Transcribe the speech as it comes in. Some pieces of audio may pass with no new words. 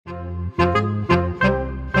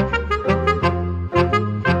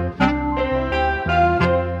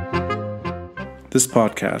This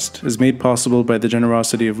podcast is made possible by the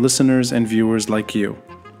generosity of listeners and viewers like you.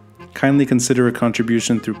 Kindly consider a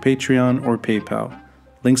contribution through Patreon or PayPal.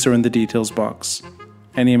 Links are in the details box.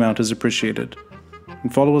 Any amount is appreciated.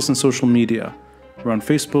 And follow us on social media. We're on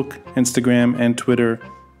Facebook, Instagram, and Twitter.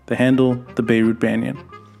 The handle, the Beirut Banyan.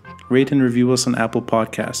 Rate and review us on Apple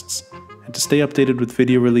Podcasts. And to stay updated with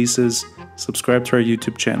video releases, subscribe to our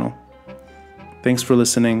YouTube channel. Thanks for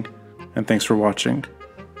listening, and thanks for watching.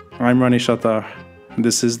 I'm Rani Shatar, and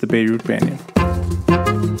this is the Beirut Banyan.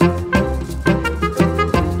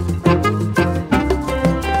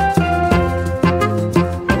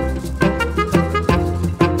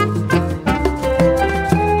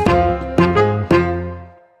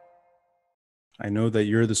 I know that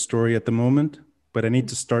you're the story at the moment, but I need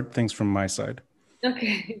to start things from my side.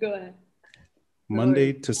 Okay, go ahead.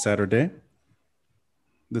 Monday to Saturday,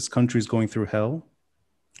 this country is going through hell.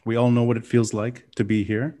 We all know what it feels like to be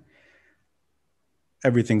here.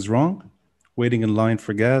 Everything's wrong. Waiting in line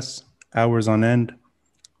for gas, hours on end.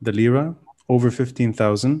 The lira, over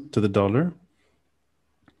 15,000 to the dollar.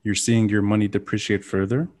 You're seeing your money depreciate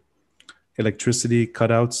further. Electricity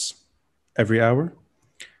cutouts every hour.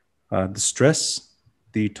 The stress,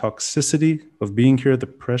 the toxicity of being here, the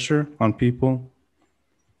pressure on people.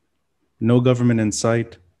 No government in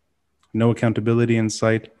sight. No accountability in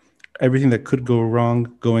sight. Everything that could go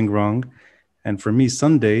wrong, going wrong. And for me,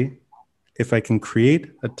 Sunday, if I can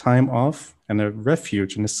create a time off and a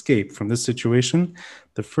refuge, an escape from this situation,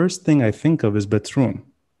 the first thing I think of is Betrun.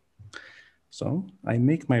 So I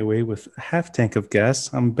make my way with a half tank of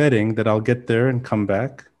gas. I'm betting that I'll get there and come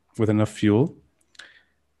back with enough fuel.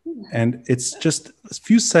 And it's just a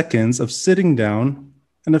few seconds of sitting down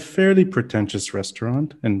in a fairly pretentious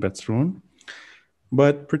restaurant in Betrun,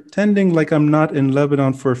 but pretending like I'm not in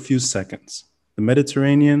Lebanon for a few seconds. The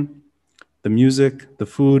Mediterranean, the music, the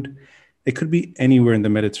food, it could be anywhere in the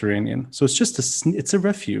Mediterranean. So it's just it's a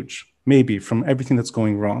refuge, maybe, from everything that's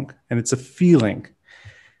going wrong. And it's a feeling.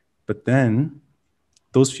 But then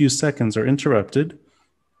those few seconds are interrupted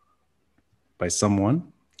by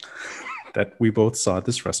someone that we both saw at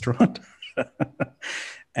this restaurant.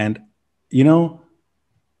 And, you know,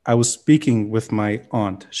 I was speaking with my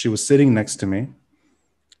aunt. She was sitting next to me.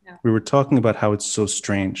 Yeah. We were talking about how it's so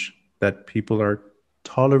strange that people are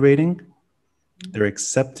tolerating, they're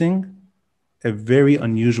accepting a very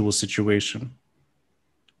unusual situation,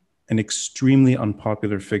 an extremely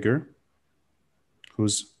unpopular figure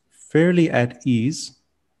who's fairly at ease,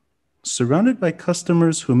 surrounded by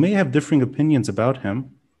customers who may have differing opinions about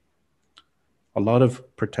him, a lot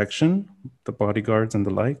of protection, the bodyguards and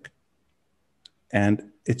the like.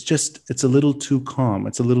 And it's a little too calm.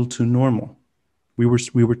 It's a little too normal. We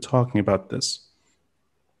were talking about this.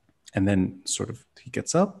 And then sort of he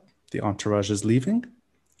gets up, the entourage is leaving.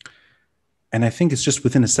 And I think it's just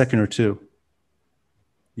within a second or two,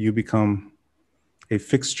 you become a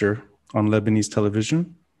fixture on Lebanese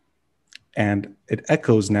television. And it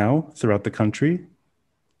echoes now throughout the country.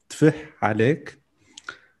 Tfeh عليك.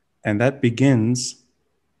 And that begins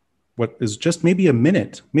what is just maybe a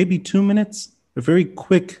minute, maybe 2 minutes, a very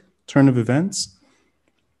quick turn of events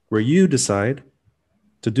where you decide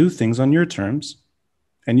to do things on your terms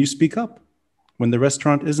and you speak up when the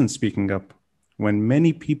restaurant isn't speaking up, when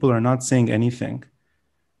many people are not saying anything,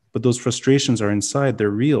 but those frustrations are inside, they're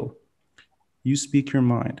real. You speak your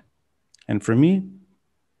mind. And for me,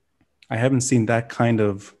 I haven't seen that kind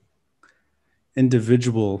of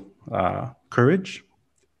individual courage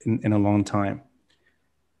in a long time.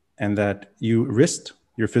 And that you risked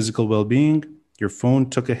your physical well-being, your phone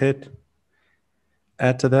took a hit.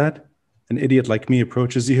 Add to that, an idiot like me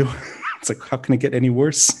approaches you. It's like, how can it get any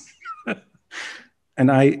worse? And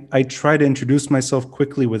I try to introduce myself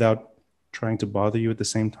quickly without trying to bother you at the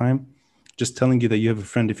same time, just telling you that you have a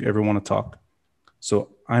friend if you ever want to talk.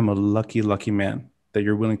 So I'm a lucky, lucky man that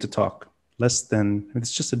you're willing to talk.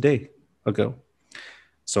 It's just a day ago.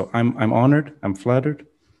 So I'm honored, I'm flattered.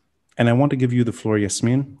 And I want to give you the floor,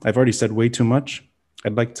 Yasmine. I've already said way too much.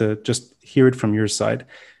 I'd like to just hear it from your side.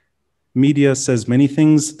 Media says many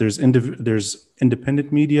things. There's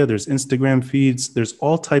independent media, there's Instagram feeds, there's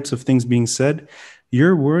all types of things being said.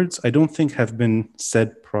 Your words, I don't think, have been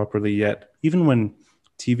said properly yet. Even when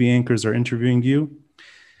TV anchors are interviewing you,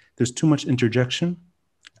 there's too much interjection.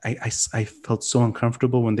 I felt so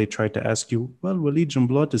uncomfortable when they tried to ask you, well, Walid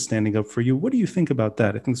Jumblat is standing up for you. What do you think about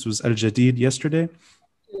that? I think this was Al Jadid yesterday.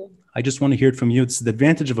 Yeah. I just want to hear it from you. It's the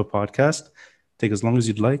advantage of a podcast. Take as long as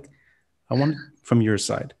you'd like. I want it from your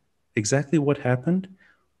side. Exactly what happened,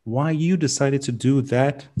 why you decided to do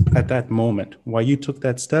that at that moment, why you took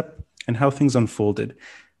that step, and how things unfolded.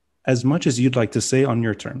 As much as you'd like to say on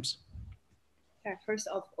your terms. Yeah, first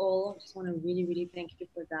of all, I just want to really, really thank you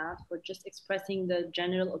for that, for just expressing the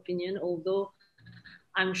general opinion. Although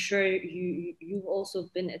I'm sure you've also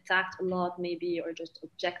been attacked a lot, maybe, or just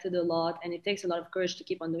objected a lot, and it takes a lot of courage to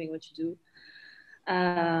keep on doing what you do.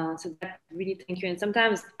 So that really thank you. And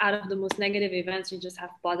sometimes out of the most negative events, you just have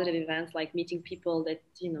positive events like meeting people that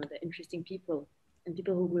the interesting people and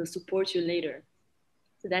people who will support you later.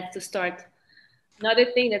 So that's to start. Another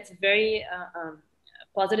thing that's very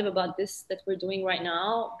positive about this that we're doing right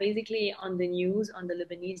now, basically on the news, on the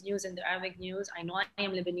Lebanese news and the Arabic news. I know I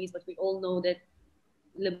am Lebanese, but we all know that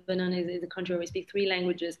Lebanon is a country where we speak three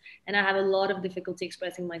languages, and I have a lot of difficulty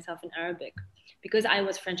expressing myself in Arabic because I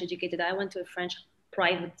was French educated. I went to a French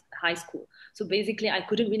private high school, so basically I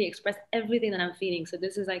couldn't really express everything that I'm feeling. So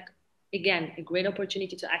this is like, again, a great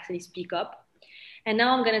opportunity to actually speak up. And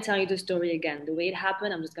now I'm gonna tell you the story again, the way it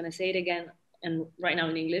happened. I'm just gonna say it again, and right now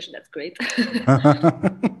in English. That's great.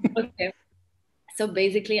 Okay. So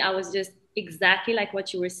basically, I was just exactly like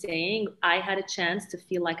what you were saying. I had a chance to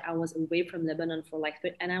feel like I was away from Lebanon for like,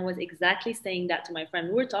 and I was exactly saying that to my friend.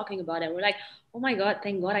 We were talking about it. We're like, oh my God,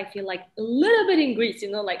 thank God I feel like a little bit in Greece,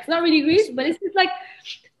 like it's not really Greece, but it's just like,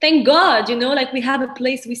 thank God, like we have a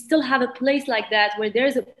place, we still have a place like that where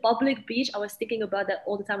there's a public beach. I was thinking about that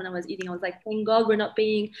all the time when I was eating. I was like, thank God we're not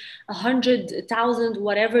paying 100,000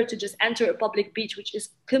 whatever to just enter a public beach, which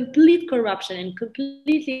is complete corruption and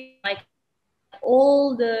completely like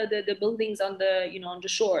all the buildings on the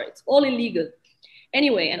shore. It's all illegal.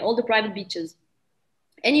 Anyway, and all the private beaches.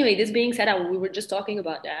 Anyway, this being said, we were just talking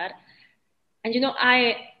about that. And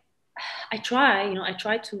I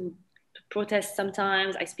try to protest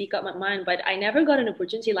sometimes. I speak up my mind, but I never got an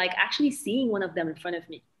opportunity like actually seeing one of them in front of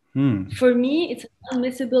me. For me, it's an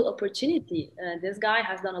unmissable opportunity. This guy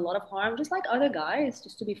has done a lot of harm, just like other guys,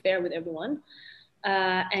 just to be fair with everyone.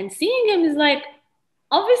 And seeing him is like,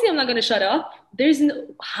 obviously, I'm not going to shut up.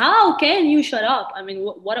 How can you shut up? I mean,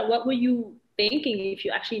 what were you thinking if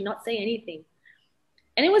you actually not say anything?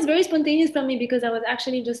 And it was very spontaneous from me because I was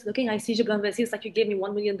actually just looking. I see Gebran Bassil, it's like you gave me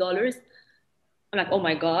 $1 million. I'm like, oh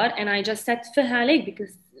my God. And I just said Tfeh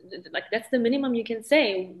because like that's the minimum you can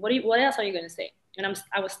say. What else are you going to say? And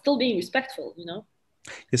I was still being respectful.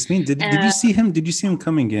 Yasmine, did you see him? Did you see him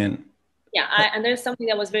coming in? Yeah, and there's something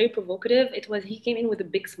that was very provocative. It was he came in with a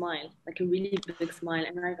big smile, like a really big smile,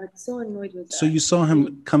 and I got so annoyed with So that. you saw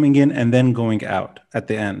him coming in and then going out at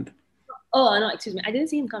the end. Oh no, excuse me, I didn't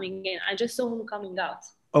see him coming in. I just saw him coming out.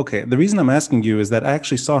 Okay, the reason I'm asking you is that I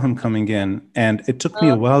actually saw him coming in, and it took me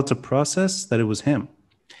a while to process that it was him.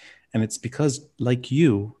 And it's because, like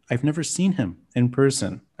you, I've never seen him in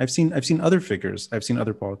person. I've seen other figures, I've seen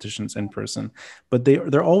other politicians in person, but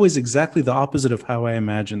they're always exactly the opposite of how I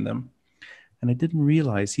imagine them. And I didn't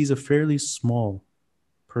realize he's a fairly small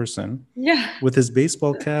person Yeah. with his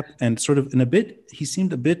baseball cap and sort of he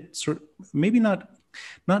seemed a bit sort of, maybe not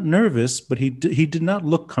nervous, but he did not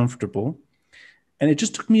look comfortable. And it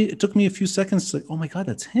took me a few seconds to like, oh my God,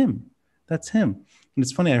 that's him. And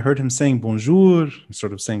it's funny, I heard him saying bonjour,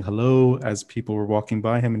 sort of saying hello as people were walking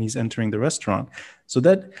by him and he's entering the restaurant. So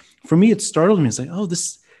that, for me, it startled me. It's like, oh,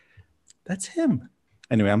 that's him.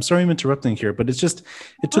 Anyway, I'm sorry I'm interrupting here, but it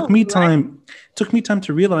took Oh, me right. time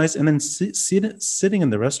to realize. And then sitting in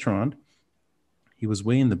the restaurant, he was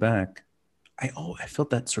way in the back. I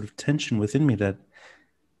felt that sort of tension within me that,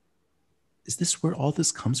 is this where all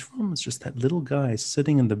this comes from? It's just that little guy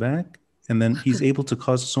sitting in the back, and then he's able to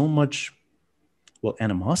cause so much, well,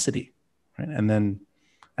 animosity, right? And then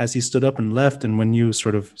as he stood up and left, and when you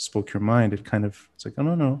sort of spoke your mind, it's like, oh,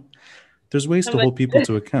 no, there's ways to hold people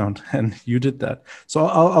to account, and you did that. So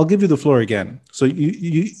I'll give you the floor again. So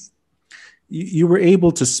you were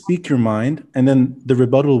able to speak your mind, and then the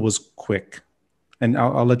rebuttal was quick, and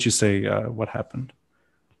I'll let you say what happened.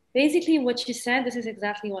 Basically, what you said, this is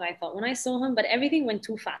exactly what I thought when I saw him. But everything went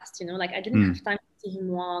too fast. Like I didn't have time to see him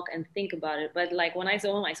walk and think about it. But like when I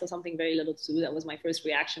saw him, I saw something very little too. That was my first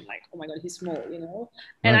reaction. Like, oh my God, he's small. And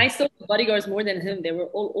Right. I saw the bodyguards more than him. They were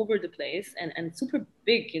all over the place and super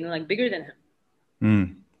big. Like bigger than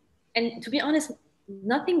him. And to be honest,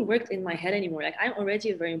 nothing worked in my head anymore. Like I'm already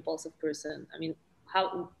a very impulsive person. I mean,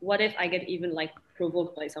 what if I get even like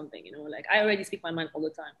provoked by something, like I already speak my mind all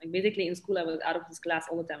the time. Like basically in school, I was out of this class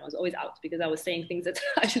all the time. I was always out because I was saying things that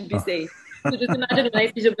I should be saying. So just imagine when I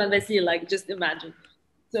see Gebran Bassil, like just imagine.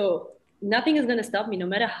 So nothing is gonna stop me, no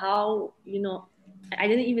matter how, I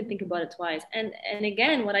didn't even think about it twice. And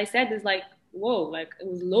again, what I said is like, whoa, like it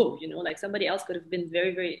was low, like somebody else could have been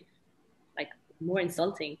very, very like more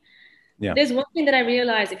insulting. Yeah. There's one thing that I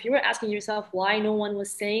realized: if you were asking yourself why no one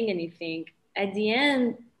was saying anything, at the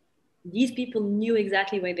end, these people knew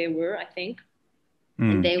exactly where they were, I think.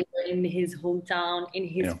 and they were in his hometown, in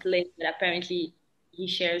his Yeah. place, but apparently he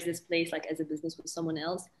shares this place like as a business with someone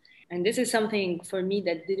else. And this is something for me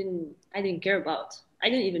that I didn't care about. I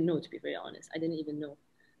didn't even know, to be very honest. I didn't even know.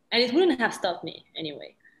 And it wouldn't have stopped me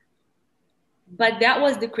anyway. But that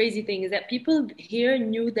was the crazy thing, is that people here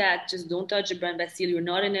knew that just don't touch Gebran Bassil. You're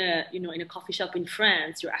not in a, you know, in a coffee shop in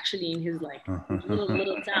France. You're actually in his like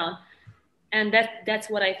little town. And that's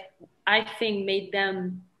what I think made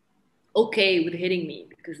them okay with hitting me,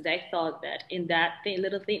 because they thought that in that thing,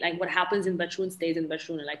 little thing, like what happens in Batroun stays in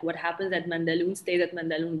Batroun, like what happens at Mandaloun stays at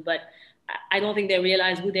Mandaloun. But I don't think they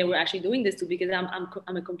realized who they were actually doing this to, because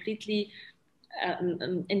I'm a completely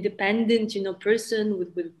independent, you know, person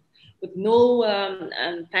with no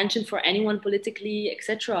penchant for anyone politically,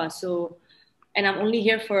 etc. So, and I'm only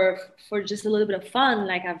here for just a little bit of fun.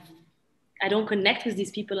 Like I don't connect with these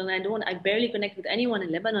people, and I barely connect with anyone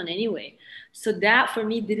in Lebanon anyway. So that for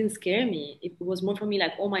me didn't scare me. It was more for me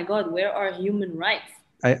like, oh my God, where are human rights?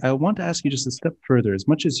 I want to ask you just a step further, as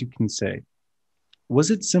much as you can say. Was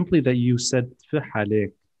it simply that you said "Tfeh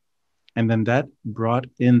عليك," and then that brought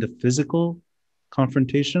in the physical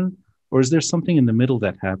confrontation, or is there something in the middle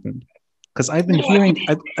that happened? Because I've been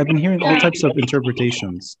hearing all types of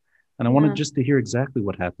interpretations, and I wanted Yeah. just to hear exactly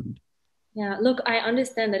what happened. Yeah, look, I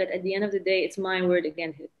understand that at the end of the day, it's my word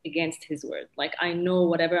against his word. Like, I know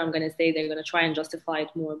whatever I'm going to say, they're going to try and justify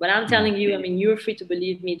it more. But I'm telling you, I mean, you're free to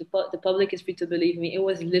believe me. The public is free to believe me. It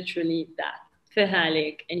was literally that.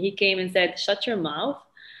 Fahalik. And he came and said, shut your mouth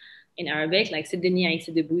in Arabic, like, "Siddinya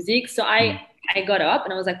de bouzik." So I got up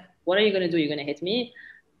and I was like, what are you going to do? You're going to hit me?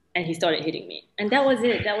 And he started hitting me. And that was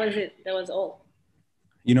it. That was it. That was all.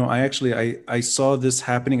 You know, I saw this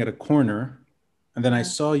happening at a corner, and then I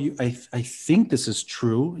Yeah. saw you. I think this is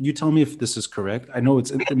true. You tell me if this is correct. I know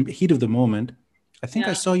it's in the heat of the moment. I think I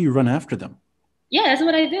Yeah. saw you run after them. Yeah, that's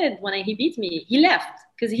what I did when he beat me. He left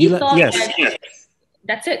because He he thought yes. that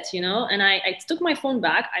that's it, you know. And I took my phone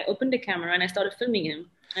back. I opened the camera and I started filming him.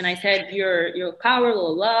 And I said, "You're a coward, blah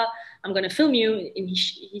blah blah. I'm gonna film you." And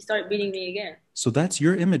he started beating me again. So that's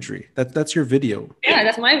your imagery. That's your video. Yeah,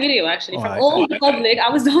 that's my video actually. Oh, From all the public, I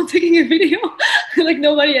was the one taking a video, like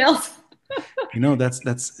nobody else. you know, that's.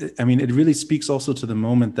 I mean, it really speaks also to the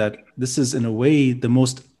moment that this is in a way the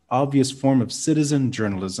most obvious form of citizen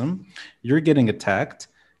journalism. You're getting attacked.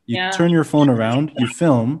 You Yeah. turn your phone around, you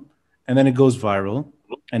film, and then it goes viral.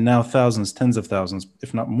 And now thousands, tens of thousands,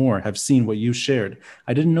 if not more, have seen what you shared.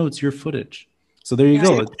 I didn't know it's your footage. So there you Yeah.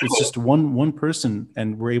 go. It's just one person, and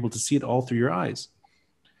we're able to see it all through your eyes.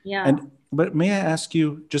 Yeah. But may I ask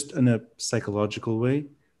you, just in a psychological way,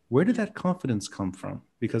 where did that confidence come from?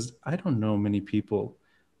 Because I don't know many people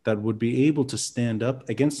that would be able to stand up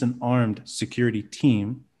against an armed security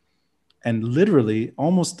team and literally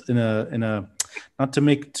almost in a not to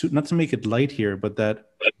make it light here, but that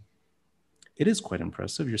it is quite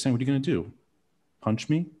impressive. You're saying, what are you going to do? Punch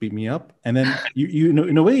me, beat me up, and then you know,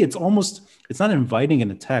 in a way, it's not inviting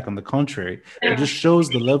an attack. On the contrary, it just shows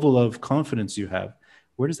the level of confidence you have.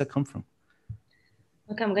 Where does that come from?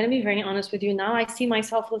 Look, I'm gonna be very honest with you. Now I see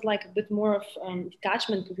myself with like a bit more of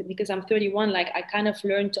detachment, because I'm 31. Like I kind of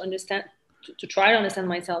learned to understand, to try to understand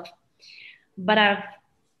myself. But I've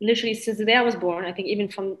literally, since the day I was born, I think even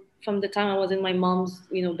from the time I was in my mom's,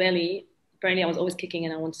 you know, belly, apparently I was always kicking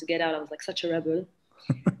and I wanted to get out. I was like such a rebel.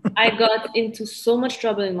 I got into so much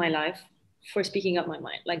trouble in my life for speaking up my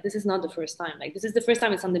mind. Like this is not the first time. Like this is the first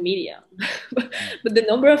time it's on the media. But the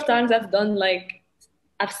number of times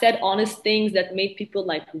I've said honest things that made people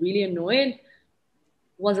like really annoyed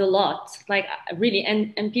was a lot. Like really,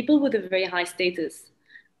 and people with a very high status.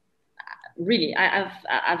 Really,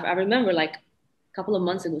 I remember like a couple of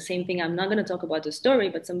months ago, same thing. I'm not going to talk about the story,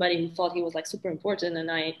 but somebody who thought he was like super important,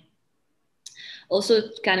 and I also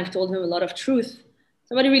kind of told him a lot of truth.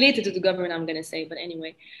 Somebody related to the government, I'm going to say, but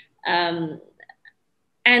anyway. Um,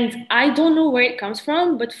 and I don't know where it comes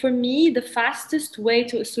from, but for me, the fastest way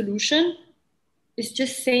to a solution is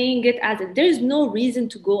just saying it as it. There's no reason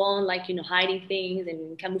to go on like, you know, hiding things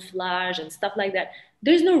and camouflage and stuff like that.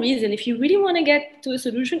 There's no reason. If you really want to get to a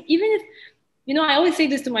solution, even if, you know, I always say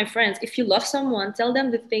this to my friends, if you love someone, tell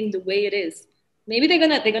them the thing the way it is. Maybe they're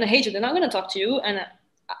gonna hate you, they're not gonna talk to you. And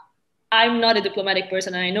I'm not a diplomatic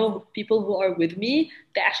person, and I know people who are with me,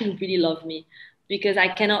 they actually really love me, because I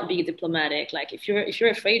cannot be diplomatic. Like if you're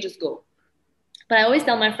afraid, just go. But I always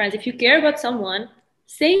tell my friends, if you care about someone,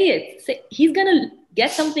 say it. Say, he's gonna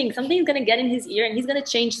get something. Something's gonna get in his ear, and he's gonna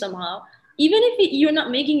change somehow. Even if you're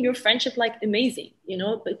not making your friendship like amazing, you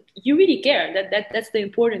know, but you really care. That's the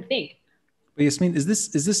important thing. But Yasmine, is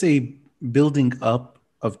this a building up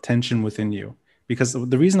of tension within you? because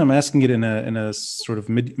the reason I'm asking it in a sort of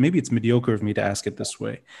maybe it's mediocre of me to ask it this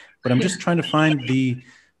way, but I'm just trying to find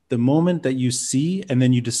the moment that you see and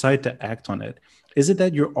then you decide to act on it. Is it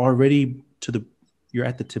that you're already you're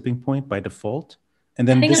at the tipping point by default, and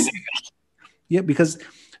then this? Yeah, because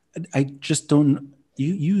I just don't.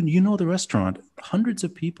 You know the restaurant. Hundreds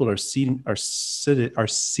of people are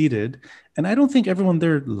seated, and I don't think everyone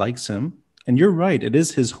there likes him. And you're right; it is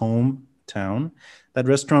his hometown.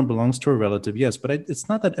 That restaurant belongs to a relative, yes, but it's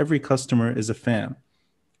not that every customer is a fan,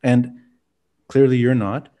 and clearly you're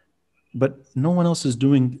not. But no one else is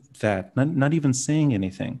doing that. Not even saying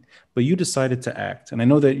anything. But you decided to act, and I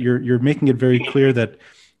know that you're making it very clear that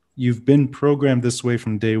you've been programmed this way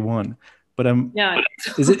from day one. But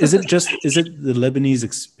is it the Lebanese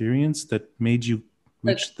experience that made you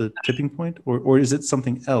reach the tipping point, or is it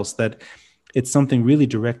something else, that it's something really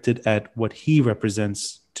directed at what he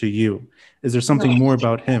represents to you? Is there something more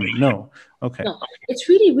about him? No. Okay. No, it's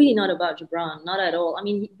really, really not about Gebran. Not at all. I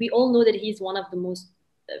mean, we all know that he's one of the most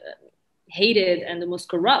hated and the most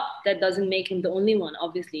corrupt. That doesn't make him the only one.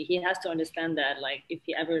 Obviously, he has to understand that. Like, if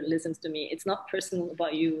he ever listens to me, it's not personal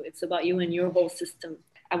about you. It's about you and your whole system.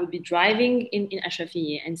 I would be driving in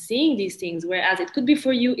Ashrafieh and seeing these things, whereas it could be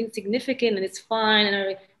for you insignificant and it's fine.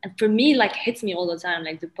 And for me, like, hits me all the time,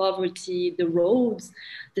 like the poverty, the roads,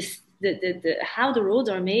 the how the roads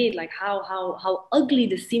are made, like how ugly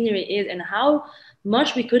the scenery is, and how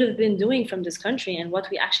much we could have been doing from this country and what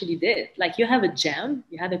we actually did. Like, you have a gem,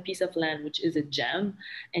 you have a piece of land which is a gem,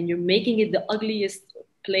 and you're making it the ugliest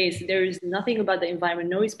place. There is nothing about the environment,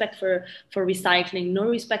 no respect for recycling, no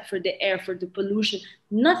respect for the air, for the pollution,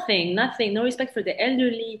 nothing, no respect for the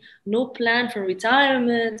elderly, no plan for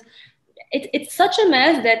retirement. It's such a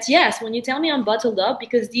mess that, yes, when you tell me I'm bottled up,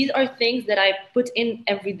 because these are things that I put in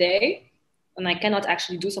every day, and I cannot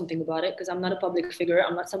actually do something about it because I'm not a public figure,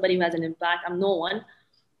 I'm not somebody who has an impact, I'm no one.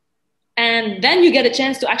 And then you get a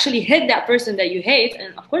chance to actually hit that person that you hate,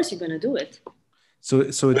 and of course you're going to do it. So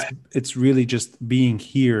it's really just being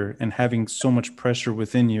here and having so much pressure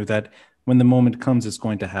within you that when the moment comes, it's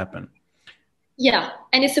going to happen. Yeah,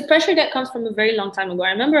 and it's a pressure that comes from a very long time ago.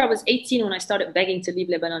 I remember I was 18 when I started begging to leave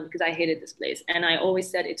Lebanon because I hated this place, and I always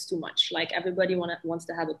said it's too much. Like, everybody wants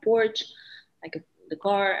to have a porch, like the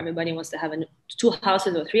car. Everybody wants to have 2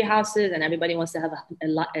 houses or 3 houses, and everybody wants to have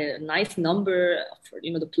a nice number for,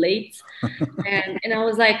 the plates. and I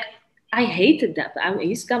was like, I hated that. I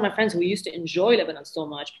used to tell my friends who used to enjoy Lebanon so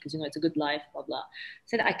much because, it's a good life, blah, blah. I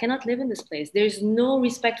said, I cannot live in this place. There's no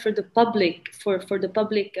respect for the public, for the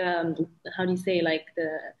public, how do you say, like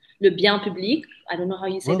le bien public? I don't know how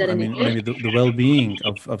you say that in English. Maybe the well-being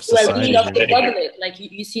of society. Well-being of the public. Like,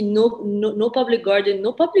 you see no public garden,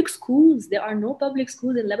 no public schools. There are no public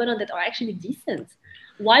schools in Lebanon that are actually decent.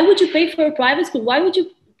 Why would you pay for a private school? Why would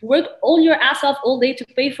you work all your ass off all day to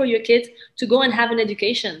pay for your kids to go and have an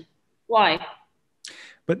education? Why?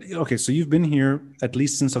 But okay, so you've been here at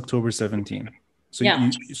least since October 17.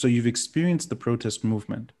 So you've experienced the protest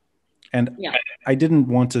movement. And I didn't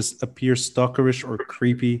want to appear stalkerish or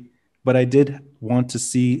creepy, but I did want to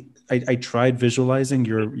see, I tried visualizing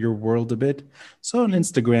your world a bit. So on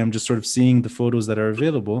Instagram, just sort of seeing the photos that are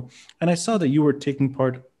available. And I saw that you were taking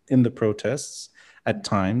part in the protests at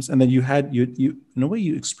times. And then you in a way,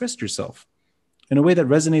 you expressed yourself in a way that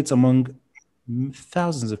resonates among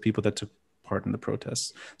thousands of people that took part in the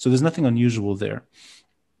protests. So there's nothing unusual there.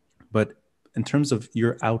 But in terms of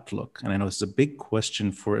your outlook, and I know this is a big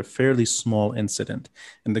question for a fairly small incident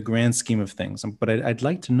in the grand scheme of things, but I'd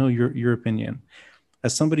like to know your opinion.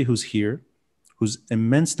 As somebody who's here, who's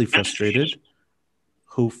immensely frustrated,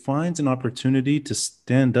 who finds an opportunity to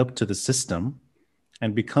stand up to the system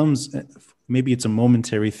and becomes, maybe it's a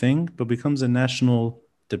momentary thing, but becomes a national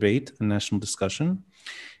debate, a national discussion.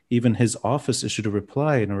 Even his office issued a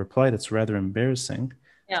reply that's rather embarrassing.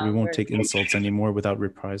 So we won't take insults anymore without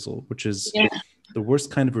reprisal, which is the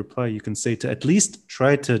worst kind of reply you can say to at least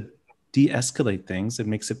try to de-escalate things. It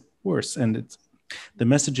makes it worse. And the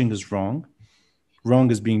messaging is wrong.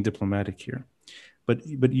 Wrong is being diplomatic here. But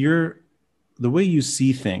the way you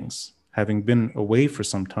see things, having been away for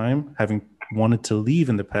some time, having wanted to leave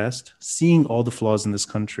in the past, seeing all the flaws in this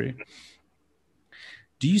country,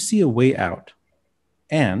 do you see a way out?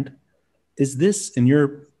 And is this, in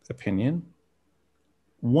your opinion,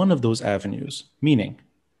 one of those avenues? Meaning,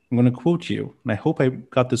 I'm going to quote you, and I hope I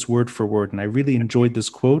got this word for word, and I really enjoyed this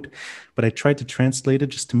quote, but I tried to translate it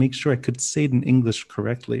just to make sure I could say it in English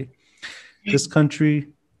correctly. This country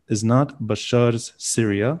is not Bashar's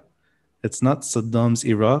Syria. It's not Saddam's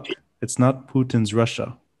Iraq. It's not Putin's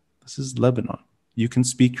Russia. This is Lebanon. You can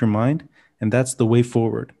speak your mind, and that's the way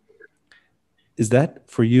forward. Is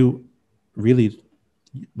that for you really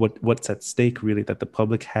what's at stake, really, that the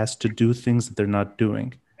public has to do things that they're not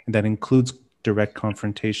doing. And that includes direct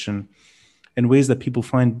confrontation in ways that people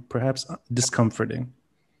find perhaps discomforting,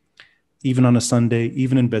 even on a Sunday,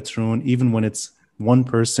 even in Betroun, even when it's one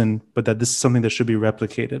person, but that this is something that should be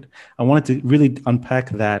replicated. I wanted to really unpack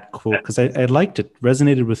that quote because I liked it,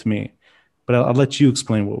 resonated with me, but I'll let you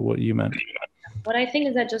explain what you meant. What I think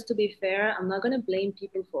is that, just to be fair, I'm not going to blame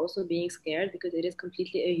people for also being scared, because it is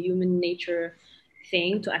completely a human nature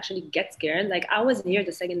thing to actually get scared. Like, I was here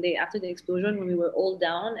the second day after the explosion when we were all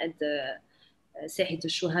down at the Sahit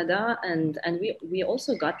al-Shuhada, and we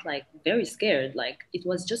also got like very scared. Like, it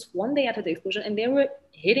was just one day after the explosion and they were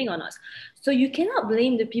hitting on us. So you cannot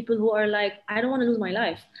blame the people who are like, I don't want to lose my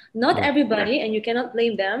life. Not Right. everybody, and you cannot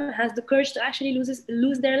blame them, has the courage to actually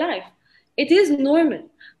lose their life. It is normal.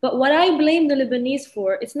 But what I blame the Lebanese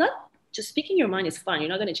for, it's not just speaking your mind is fine. You're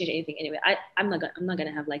not going to change anything anyway. I'm not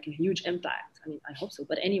gonna have like a huge impact. I mean, I hope so.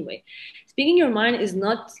 But anyway, speaking your mind is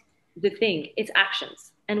not the thing. It's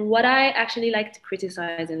actions. And what I actually like to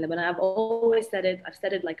criticize in Lebanon, I've always said it. I've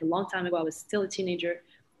said it like a long time ago. I was still a teenager.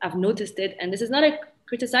 I've noticed it, and this is not a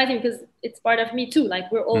criticizing, because it's part of me too. Like,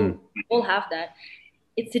 we all have that.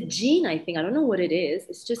 It's a gene, I think. I don't know what it is.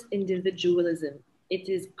 It's just individualism. It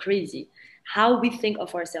is crazy how we think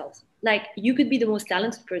of ourselves. Like, you could be the most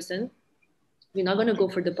talented person. You're not going to go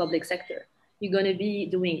for the public sector. You're going to be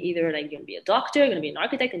doing either, like, you're going to be a doctor, you're going to be an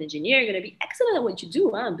architect, an engineer, you're going to be excellent at what you do,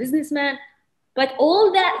 a businessman. But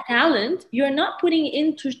all that talent, you're not putting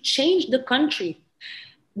in to change the country.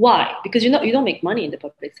 Why? Because you don't make money in the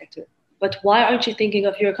public sector. But why aren't you thinking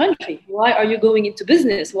of your country? Why are you going into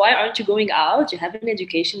business? Why aren't you going out? You have an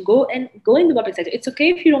education, go in the public sector. It's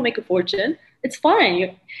okay if you don't make a fortune. It's fine.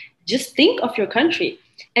 You just think of your country.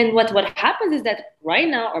 And what happens is that right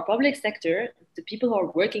now, our public sector, the people who are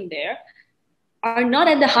working there, are not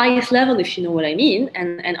at the highest level, if you know what I mean,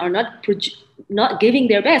 and are not giving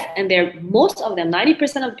their best. And they're, most of them,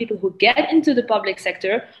 90% of the people who get into the public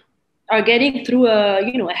sector are getting through a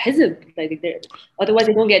hizb, like, otherwise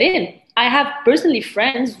they don't get in. I have personally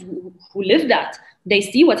friends who live that. They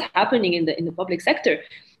see what's happening in the public sector.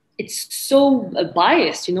 It's so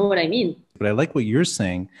biased, you know what I mean? But I like what you're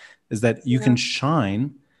saying is that you can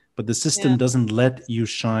shine, but the system doesn't let you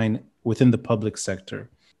shine within the public sector.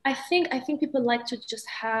 I think people like to just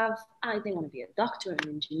have, they want to be a doctor, an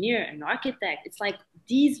engineer, an architect. It's like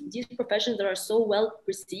these professions that are so well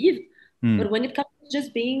perceived. But when it comes to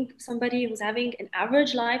just being somebody who's having an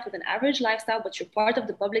average life with an average lifestyle, but you're part of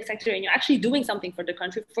the public sector and you're actually doing something for the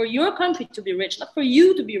country, for your country to be rich, not for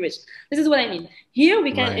you to be rich. This is what I mean. Here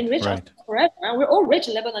we can enrich ourselves forever. We're all rich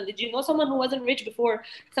in Lebanon. Did you know someone who wasn't rich before?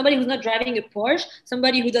 Somebody who's not driving a Porsche,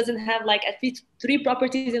 somebody who doesn't have like at least 3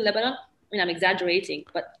 properties in Lebanon. I mean, I'm exaggerating,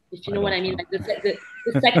 but if you know what I mean, like the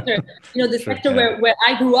sector, the sector where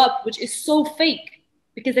I grew up, which is so fake.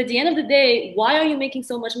 Because at the end of the day, why are you making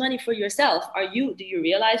so much money for yourself? Do you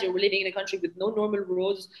realize you're living in a country with no normal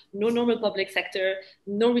roads, no normal public sector,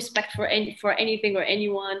 no respect for anything or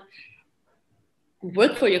anyone?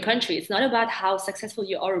 Work for your country. It's not about how successful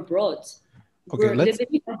you are abroad. We're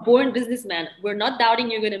born businessmen. We're not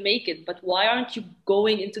doubting you're going to make it, but why aren't you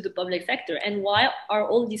going into the public sector? And why are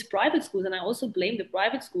all these private schools, and I also blame the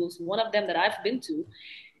private schools, one of them that I've been to,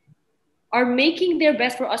 are making their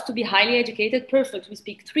best for us to be highly educated, perfect. We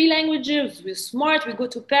speak 3 languages, we're smart, we go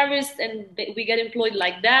to Paris and we get employed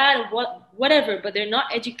like that, whatever, but they're not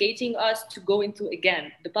educating us to go into,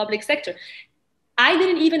 again, the public sector. I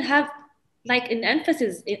didn't even have like an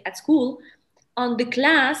emphasis at school on the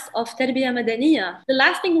class of Tarbiyah Madaniya. The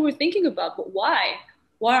last thing we were thinking about, but why?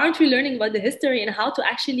 Why aren't we learning about the history and how to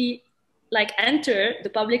actually like enter the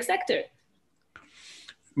public sector?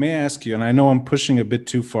 May I ask you, and I know I'm pushing a bit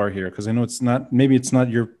too far here because I know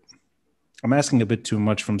I'm asking a bit too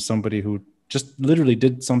much from somebody who just literally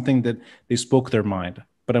did something that they spoke their mind.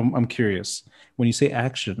 But I'm curious, when you say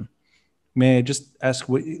action, may I just ask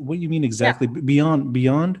what you mean exactly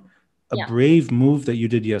beyond a brave move that you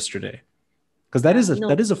did yesterday? Because that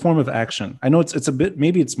is a form of action. I know it's a bit,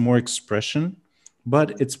 maybe it's more expression,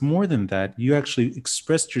 but it's more than that. You actually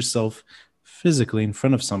expressed yourself physically in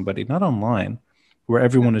front of somebody, not online, where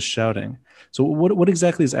everyone is shouting. So what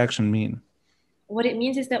exactly does action mean? What it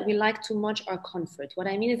means is that we like too much our comfort. What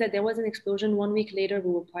I mean is that there was an explosion, 1 week later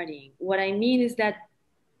we were partying. What I mean is that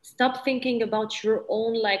stop thinking about your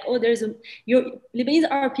own, like, Lebanese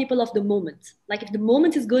are people of the moment. Like, if the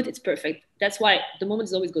moment is good, it's perfect. That's why the moment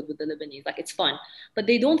is always good with the Lebanese. Like, it's fun. But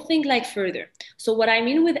they don't think like further. So what I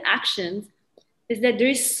mean with actions is that there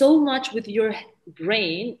is so much with your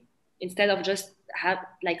brain, instead of just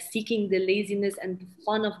seeking the laziness and the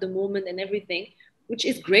fun of the moment and everything. which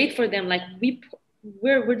is great for them. Like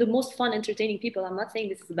we're the most fun, entertaining people. I'm not saying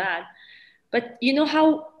this is bad, but you know how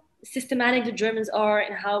systematic the Germans are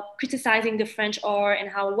and how criticizing the French are and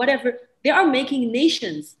how whatever they are making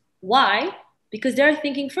nations. Why? Because they're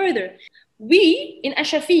thinking further. We in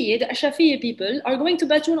Ashafiya, the Ashafiya people, are going to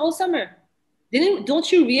Batoon all summer. Don't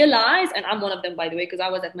you realize? And I'm one of them, by the way, because I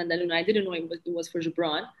was at Mandaluna. I didn't know it was for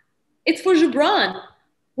Gebran. It's for Gebran.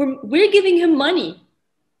 We're giving him money.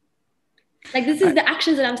 Like this is the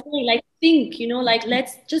actions that I'm saying. Like think, like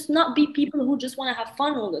let's just not be people who just want to have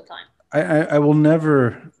fun all the time. I will never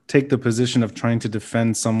take the position of trying to defend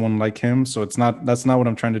someone like him. So that's not what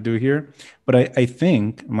I'm trying to do here. But I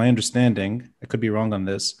think my understanding, I could be wrong on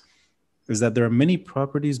this, is that there are many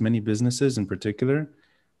properties, many businesses in particular,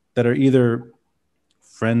 that are either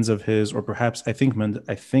friends of his, or perhaps I think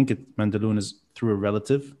Mandaloun is through a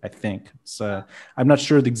relative. I think I'm not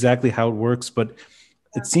sure exactly how it works, but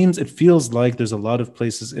it feels like there's a lot of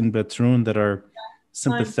places in Betroun that are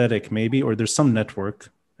sympathetic, maybe, or there's some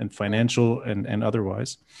network and financial and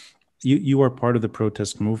otherwise. You are part of the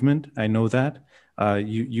protest movement. I know that.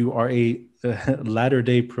 You are a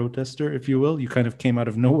latter-day protester, if you will. You kind of came out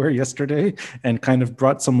of nowhere yesterday and kind of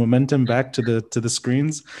brought some momentum back to the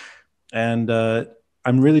screens. And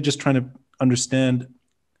I'm really just trying to understand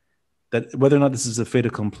that whether or not this is a fait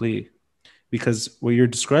accompli, because what you're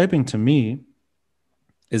describing to me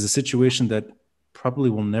is a situation that probably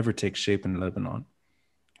will never take shape in Lebanon,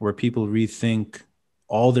 where people rethink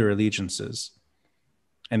all their allegiances.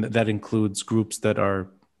 And that includes groups that are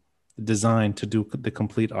designed to do the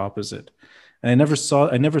complete opposite. And I never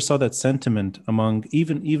saw that sentiment among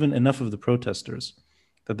even enough of the protesters,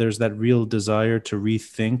 that there's that real desire to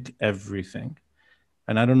rethink everything.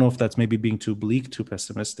 And I don't know if that's maybe being too bleak, too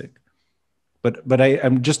pessimistic. But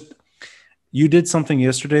I'm just, you did something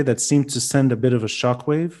yesterday that seemed to send a bit of a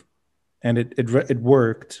shockwave, and it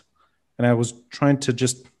worked. And I was trying to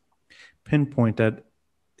just pinpoint that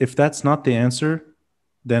if that's not the answer,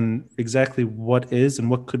 then exactly what is and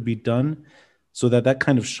what could be done so that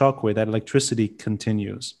kind of shockwave, that electricity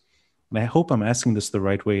continues. And I hope I'm asking this the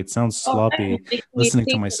right way. It sounds sloppy listening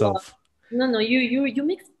to myself. No, you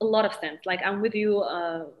make a lot of sense. Like I'm with you.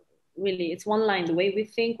 Really, it's one line. The way we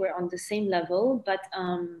think, we're on the same level. But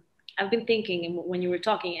I've been thinking when you were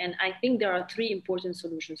talking, and I think there are three important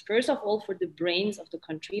solutions. First of all, for the brains of the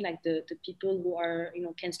country, like the people who are,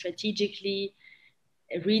 can strategically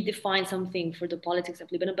redefine something for the politics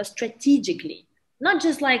of Lebanon, but strategically, not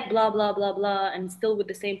just like blah, blah, blah, blah, and still with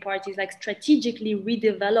the same parties, like strategically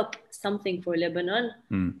redevelop something for Lebanon.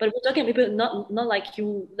 But we're talking people, not like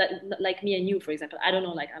you, like me and you, for example. I don't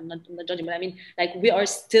know, like I'm not judging, but I mean, like we are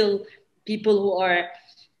still people who are,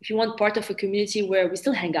 if you want, part of a community where we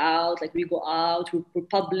still hang out, like we go out, we're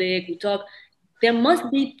public, we talk. There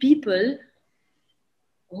must be people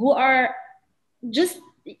who are just,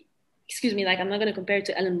 excuse me, like I'm not going to compare it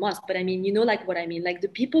to Elon Musk, but I mean, like what I mean, like the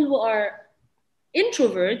people who are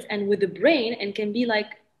introverts and with the brain and can be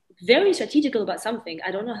like very strategical about something.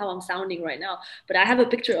 I don't know how I'm sounding right now, but I have a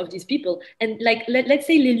picture of these people. And like, let's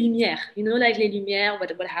say Les Lumières, like Les Lumières,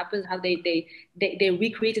 what happens, how they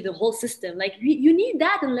recreated the whole system. Like you need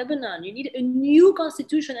that in Lebanon. You need a new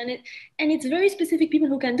constitution, and it's very specific people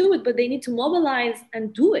who can do it, but they need to mobilize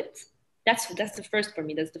and do it. That's the first for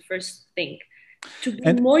me. That's the first thing. To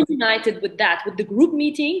be more united with that, with the group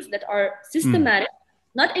meetings that are systematic,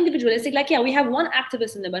 not individualistic. Like, yeah, we have one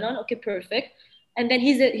activist in Lebanon. Okay, perfect. And then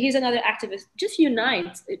he's another activist. Just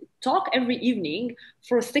unite, talk every evening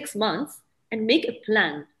for 6 months and make a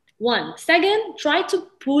plan. One. Second, try to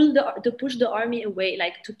push the army away,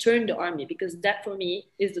 like to turn the army, because that for me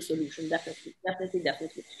is the solution. Definitely.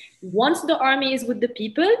 Once the army is with the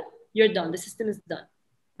people, you're done. The system is done.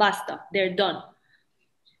 Basta. They're done.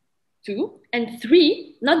 2 and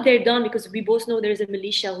 3, not they're done because we both know there's a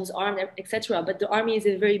militia who's armed, etc. But the army is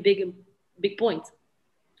a very big point.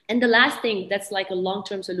 And the last thing that's like a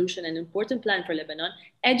long-term solution, an important plan for Lebanon: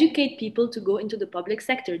 educate people to go into the public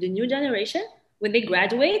sector. The new generation, when they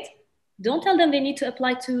graduate, don't tell them they need to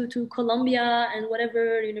apply to Columbia and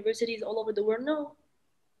whatever universities all over the world. No,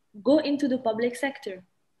 go into the public sector.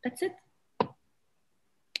 That's it.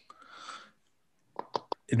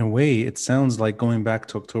 In a way, it sounds like going back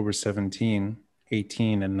to October 17,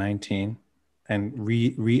 18, and 19 and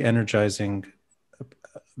re-energizing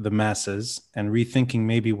the masses and rethinking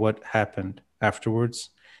maybe what happened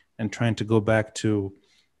afterwards and trying to go back to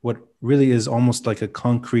what really is almost like a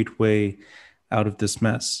concrete way out of this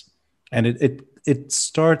mess. And it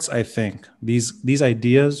starts, I think, these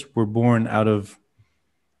ideas were born out of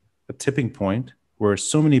a tipping point where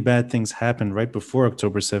so many bad things happened right before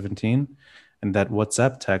October 17, and that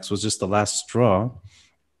WhatsApp text was just the last straw.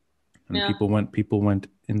 And people went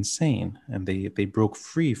insane, and they broke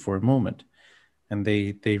free for a moment, and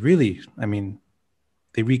they really, I mean,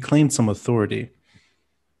 they reclaimed some authority.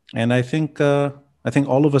 And I think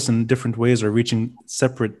all of us in different ways are reaching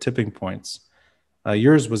separate tipping points.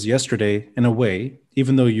 Yours was yesterday in a way,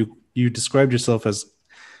 even though you described yourself as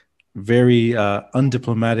very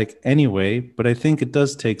undiplomatic anyway. But I think it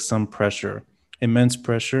does take some pressure, immense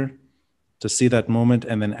pressure, to see that moment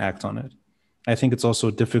and then act on it. I think it's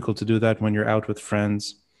also difficult to do that when you're out with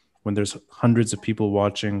friends, when there's hundreds of people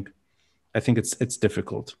watching. I think it's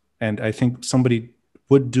difficult. And I think somebody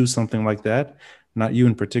would do something like that, not you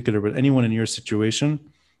in particular, but anyone in your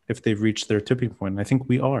situation, if they've reached their tipping point. And I think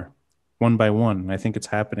we are, one by one. I think it's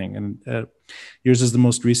happening. And yours is the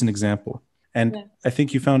most recent example. And I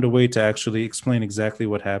think you found a way to actually explain exactly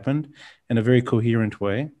what happened in a very coherent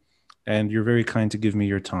way. And you're very kind to give me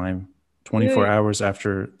your time 24 hours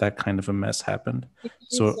after that kind of a mess happened. Thank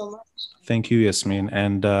you so much. Thank you, Yasmine.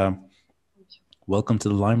 And welcome to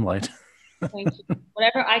the limelight. Thank you.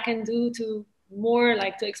 Whatever I can do to more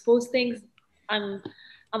like to expose things, I'm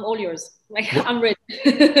all yours. Like, I'm ready.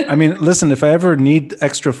 I mean, listen, if I ever need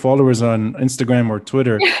extra followers on Instagram or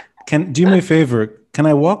Twitter, do me a favor. Can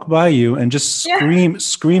I walk by you and just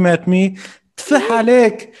scream at me? Tfeh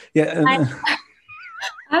عليك.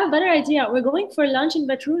 I have a better idea. We're going for lunch in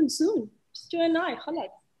Beirut soon. Just you and I.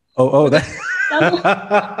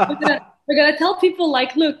 We're gonna tell people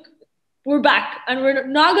like, look, we're back, and we're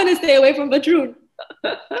not gonna stay away from Beirut.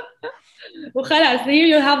 Here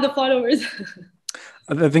you'll have the followers.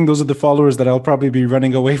 I think those are the followers that I'll probably be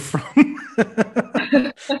running away from.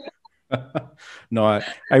 No,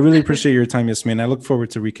 I really appreciate your time, Yasmine. I look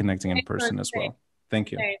forward to reconnecting in person as well.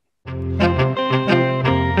 Thank you.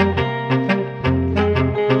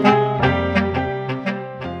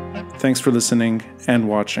 Thanks for listening and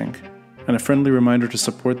watching. And a friendly reminder to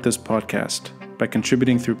support this podcast by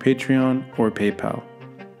contributing through Patreon or PayPal.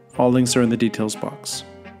 All links are in the details box.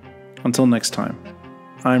 Until next time,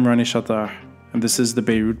 I'm Rani Shatar, and this is the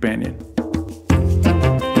Beirut Banyan.